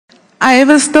I have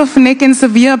a stiff neck and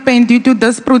severe pain due to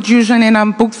disc protrusion, and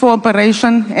I'm booked for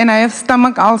operation, and I have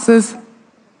stomach ulcers.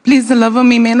 Please deliver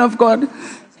me, man of God.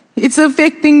 It's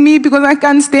affecting me because I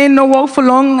can't stand or walk for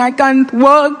long. I can't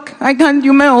work. I can't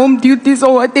do my home duties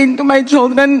or attend to my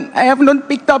children. I have not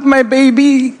picked up my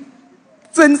baby.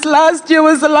 Since last year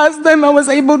was the last time I was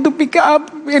able to pick her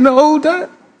up and hold her.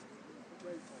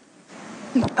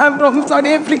 I'm from South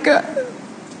Africa.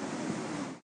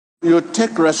 You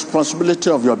take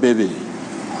responsibility of your baby.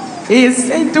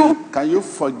 Yes, I do. Can you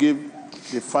forgive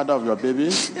the father of your baby?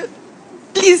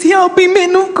 Please help me,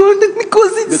 man of God,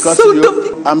 because it's so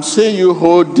tough. I'm saying you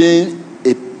holding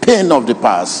a pain of the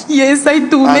past. Yes, I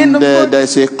do, and man of God.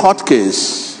 There's a court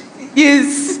case.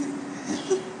 Yes.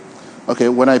 Okay,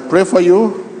 when I pray for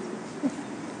you,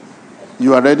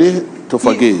 you are ready to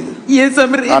forgive. Yes,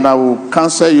 I'm ready. And I will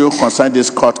cancel you concerning this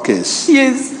court case.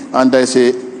 Yes. And there's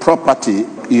a property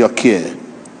in your care.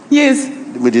 Yes.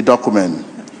 With the document.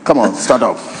 Come on, stand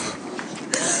up.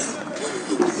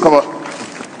 Come on.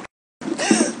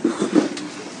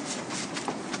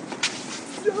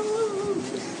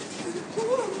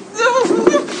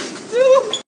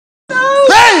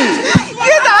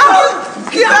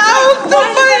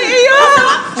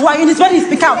 Why in his body?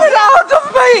 Speak out. Get out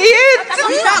of my head.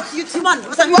 Speak out. You two man.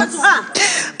 What's that?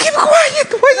 Keep quiet.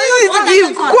 Why do you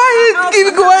keep quiet?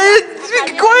 Keep quiet.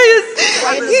 Keep quiet.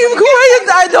 Keep quiet.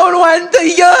 I don't want to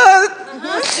hear.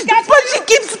 But she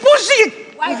keeps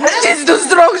pushing. She's too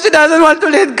strong. She doesn't want to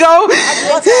let go.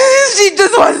 She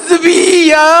just wants to be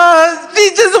here.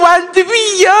 She just wants to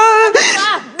be here.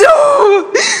 No.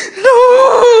 No.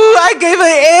 I gave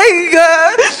her anger.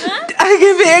 I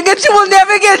gave her anger. She will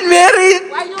never get married.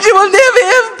 She will never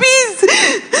have peace.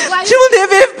 She will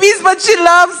never have peace, but she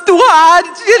loves too hard.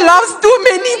 She loves too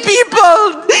many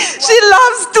people. She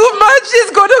loves too much. She's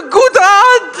got a good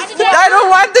heart. I don't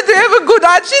want her to have a good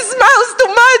heart. She smiles too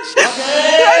much.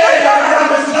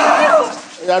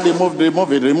 Yeah, remove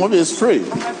it. Remove it. It's free.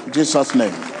 In Jesus'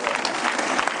 name.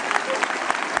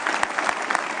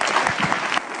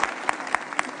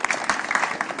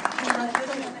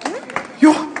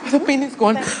 The pain is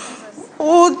gone.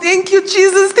 Oh, thank you,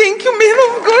 Jesus. Thank you, man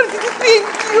of God. Thank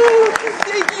you.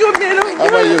 Thank you, man of God.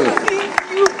 How are you?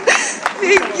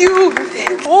 Thank you.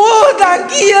 Thank you. Oh, thank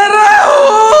you.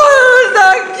 Oh,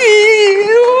 thank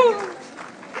you.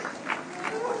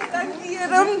 Thank you.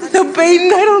 The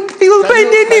pain, I don't feel pain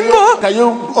anymore. Can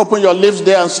you open your lips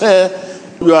there and say,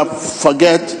 you are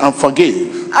forget and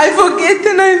forgive? I forget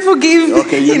and I forgive.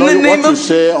 Okay, you know what you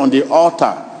say on the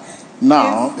altar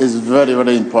now is very,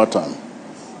 very important.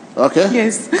 Okay?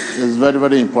 Yes. It's very,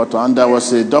 very important. And there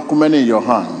was a document in your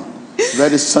hand.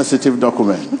 Very sensitive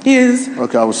document. Yes.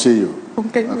 Okay, I will see you.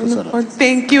 Okay.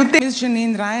 Thank you. My name is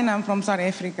Janine Ryan. I'm from South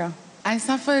Africa. I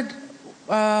suffered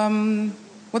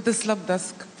with the slip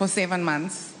disc for 7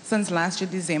 months, since last year,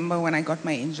 December, when I got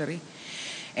my injury.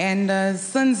 And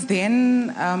since then,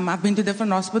 I've been to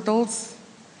different hospitals.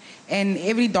 And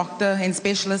every doctor and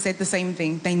specialist said the same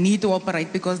thing. They need to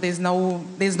operate because there's no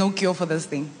cure for this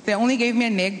thing. They only gave me a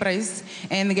neck brace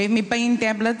and they gave me pain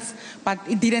tablets, but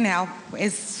it didn't help.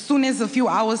 As soon as a few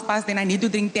hours passed, then I need to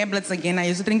drink tablets again. I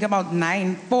used to drink about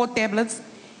 4 tablets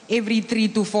every 3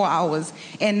 to 4 hours.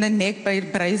 And the neck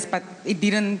brace, but it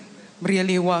didn't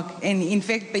really work. And in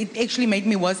fact, it actually made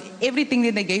me worse. Everything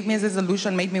that they gave me as a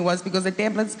solution made me worse because the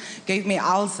tablets gave me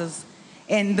ulcers.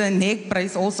 And the neck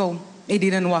brace also, it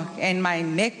didn't work. And my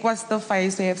neck was stiff. I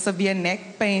used to have severe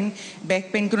neck pain,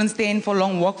 back pain, couldn't stand for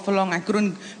long, walk for long. I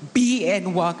couldn't be at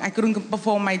work. I couldn't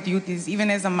perform my duties, even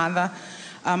as a mother.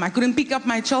 I couldn't pick up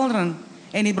my children.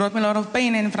 And it brought me a lot of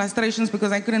pain and frustrations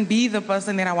because I couldn't be the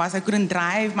person that I was. I couldn't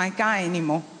drive my car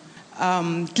anymore.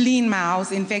 Clean my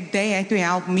house. In fact, they had to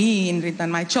help me in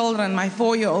return. My children, my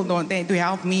 4-year-old daughter, they had to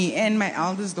help me, and my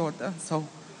eldest daughter. So,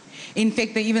 in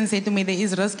fact, they even said to me there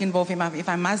is risk involved if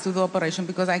I must do the operation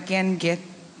because I can get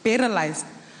paralyzed.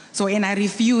 So, and I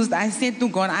refused. I said to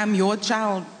God, I'm your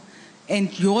child,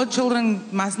 and your children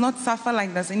must not suffer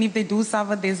like this. And if they do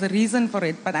suffer, there's a reason for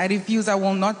it. But I refuse. I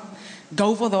will not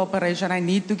go for the operation. I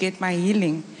need to get my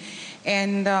healing.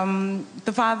 And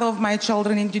the father of my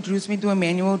children introduced me to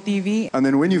Emmanuel TV. And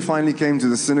then when you finally came to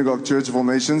the Synagogue Church of All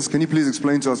Nations, can you please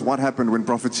explain to us what happened when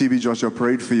Prophet TB Joshua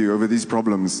prayed for you over these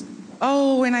problems?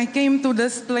 Oh, when I came to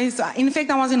this place, in fact,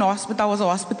 I was in hospital. I was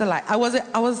hospitalized. I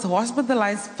was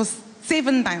hospitalized for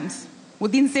 7 times.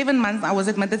 Within 7 months, I was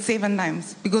admitted 7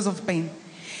 times because of pain.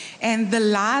 And the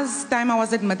last time I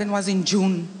was admitted was in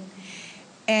June.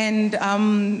 And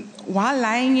while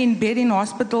lying in bed in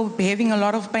hospital, having a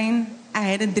lot of pain, I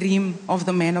had a dream of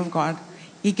the man of God.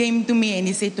 He came to me and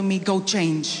he said to me, go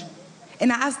change.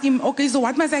 And I asked him, okay, so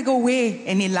what must I go wear?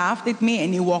 And he laughed at me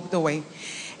and he walked away.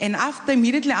 And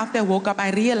immediately after I woke up, I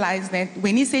realized that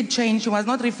when he said change, he was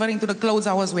not referring to the clothes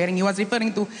I was wearing. He was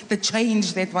referring to the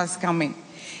change that was coming.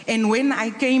 And when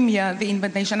I came here, the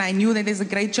invitation, I knew that there's a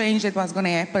great change that was going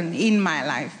to happen in my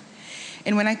life.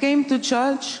 And when I came to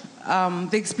church,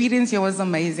 the experience here was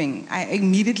amazing. I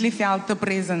immediately felt the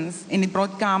presence and it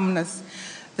brought calmness.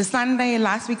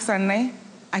 Last week Sunday,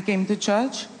 I came to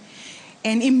church.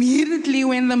 And immediately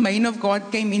when the man of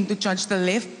God came into church, the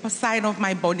left side of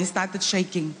my body started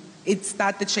shaking. It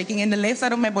started shaking. And the left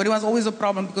side of my body was always a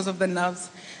problem because of the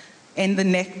nerves and the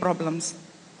neck problems.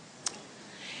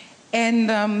 And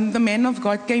the man of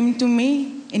God came to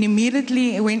me, and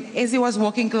immediately, as he was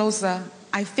walking closer,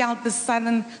 I felt the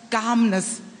sudden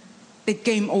calmness that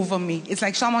came over me. It's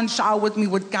like someone showered me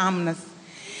with calmness.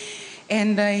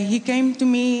 And he came to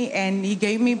me, and he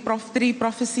gave me 3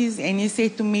 prophecies, and he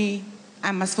said to me,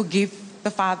 I must forgive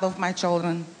the father of my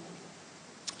children.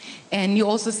 And he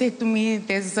also said to me,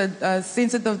 there's a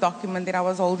sensitive document that I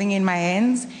was holding in my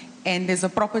hands, and there's a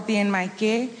property in my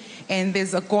care, and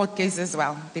there's a court case as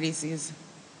well that he sees.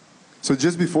 So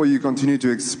just before you continue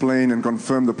to explain and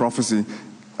confirm the prophecy,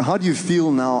 how do you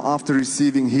feel now after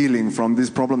receiving healing from this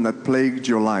problem that plagued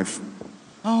your life?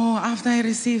 Oh, after I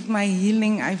received my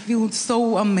healing, I feel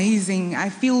so amazing. I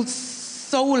feel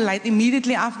so light.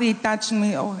 Immediately after he touched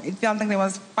me, it felt like there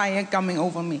was fire coming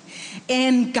over me.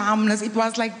 And calmness. It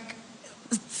was like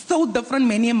so different,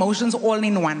 many emotions all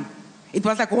in one. It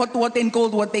was like hot water and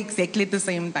cold water exactly at the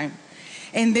same time.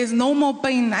 And there's no more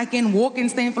pain. I can walk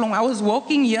and stand for long. I was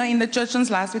walking here in the church since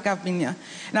last week I've been here.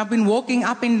 And I've been walking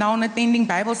up and down, attending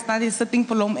Bible studies, sitting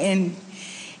for long. And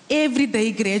every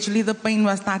day, gradually, the pain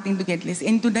was starting to get less.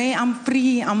 And today, I'm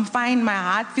free. I'm fine. My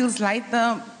heart feels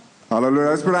lighter. Hallelujah.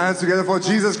 Let's put our hands together for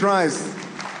Jesus Christ.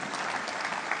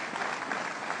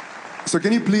 So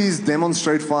can you please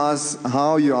demonstrate for us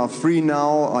how you are free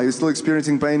now? Are you still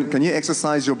experiencing pain? Can you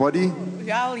exercise your body?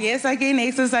 Well, yes, I can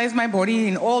exercise my body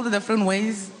in all the different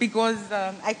ways because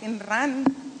I can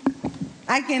run.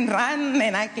 I can run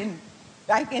and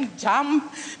I can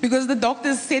jump because the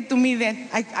doctors said to me that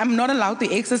I'm not allowed to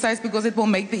exercise because it will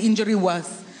make the injury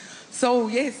worse. So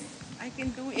yes, I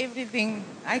can do everything.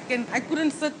 I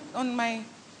couldn't sit on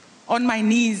my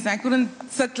knees. I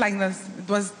couldn't sit like this. It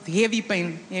was heavy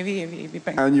pain, heavy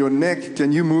pain. And your neck,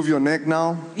 can you move your neck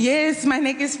now? Yes, my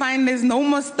neck is fine. There's no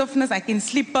more stiffness. I can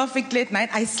sleep perfectly at night.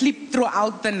 I sleep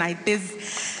throughout the night.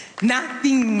 There's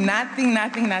nothing.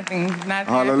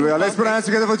 Hallelujah. Let's put our hands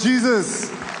together for Jesus.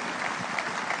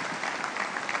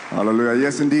 Hallelujah.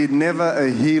 Yes, indeed. Never a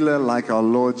healer like our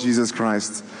Lord Jesus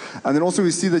Christ. And then also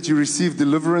we see that you received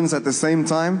deliverance at the same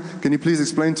time. Can you please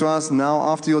explain to us now,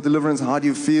 after your deliverance, how do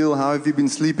you feel? How have you been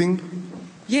sleeping?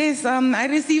 Yes, I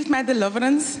received my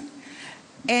deliverance.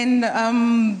 And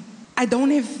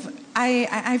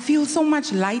I feel so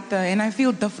much lighter and I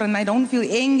feel different. I don't feel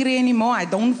angry anymore. I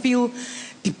don't feel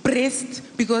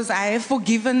depressed because I have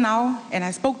forgiven now. And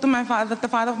I spoke to my father, the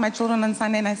father of my children on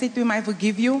Sunday, and I said to him, I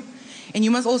forgive you. And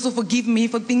you must also forgive me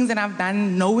for things that I've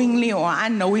done knowingly or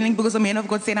unknowingly, because the man of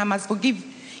God said I must forgive.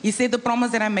 He said the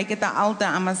promise that I make at the altar,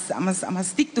 I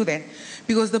must stick to that.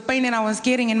 Because the pain that I was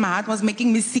carrying in my heart was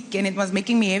making me sick and it was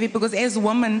making me heavy. Because as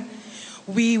women,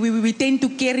 we tend to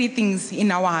carry things in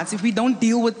our hearts. If we don't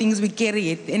deal with things, we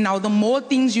carry it. And now the more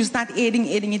things you start adding,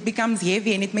 it becomes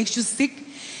heavy and it makes you sick.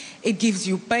 It gives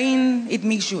you pain. It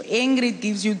makes you angry. It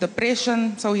gives you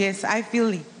depression. So yes, I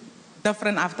feel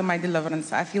different after my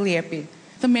deliverance. I feel happy.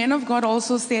 The man of God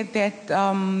also said that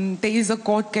there is a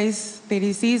court case that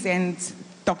he sees and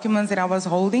documents that I was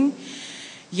holding.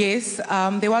 Yes,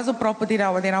 there was a property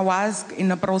that I was in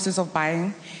the process of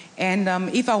buying. And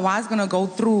if I was going to go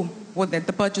through with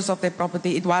the purchase of that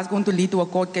property, it was going to lead to a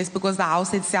court case because the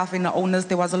house itself and the owners,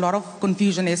 there was a lot of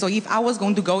confusion there. So if I was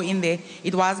going to go in there,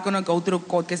 it was going to go through a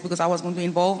court case because I was going to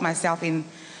involve myself in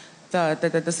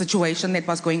the situation that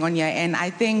was going on here. And I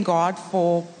thank God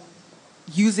for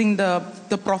using the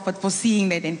prophet for seeing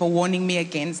that and for warning me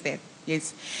against that.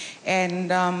 Yes.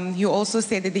 And you also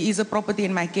said that there is a property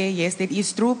in my care. Yes, that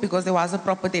is true because there was a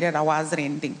property that I was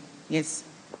renting. Yes.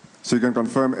 So you can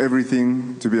confirm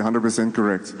everything to be 100%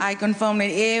 correct? I confirm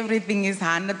that everything is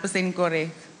 100%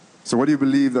 correct. So what do you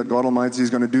believe that God Almighty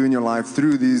is going to do in your life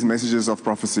through these messages of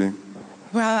prophecy?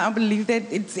 Well, I believe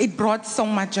that it brought so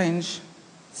much change.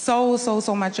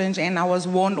 So much change. And I was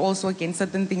warned also against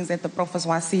certain things that the prophets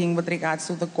were seeing with regards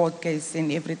to the court case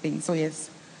and everything. So yes,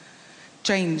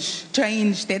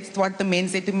 change. That's what the man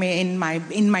said to me in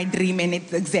my dream, and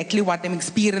it's exactly what I'm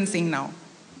experiencing now.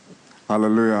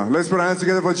 Hallelujah. Let's put our hands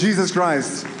together for Jesus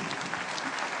Christ.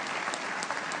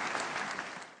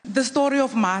 The the story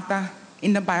of Martha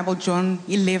in the Bible, John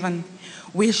 11,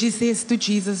 where she says to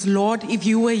Jesus, Lord, if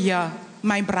you were here,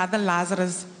 my brother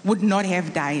Lazarus would not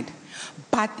have died.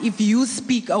 But if you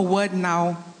speak a word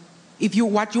now,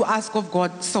 what you ask of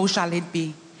God, so shall it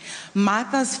be.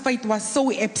 Martha's faith was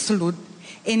so absolute.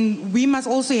 And we must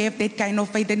also have that kind of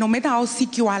faith that no matter how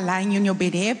sick you are lying in your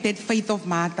bed, have that faith of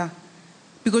Martha.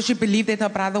 Because she believed that her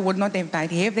brother would not have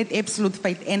died. Have that absolute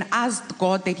faith and ask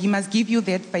God that He must give you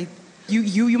that faith.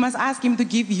 You must ask Him to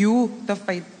give you the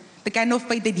faith, the kind of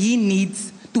faith that He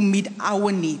needs to meet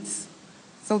our needs.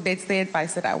 So that's the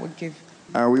advice that I would give.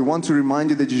 We want to remind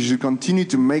you that you should continue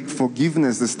to make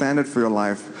forgiveness the standard for your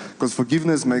life, because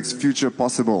forgiveness makes future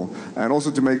possible, and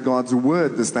also to make God's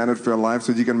word the standard for your life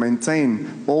so that you can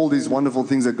maintain all these wonderful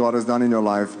things that God has done in your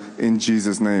life in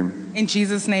Jesus' name. In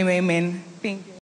Jesus' name, amen. Thank you.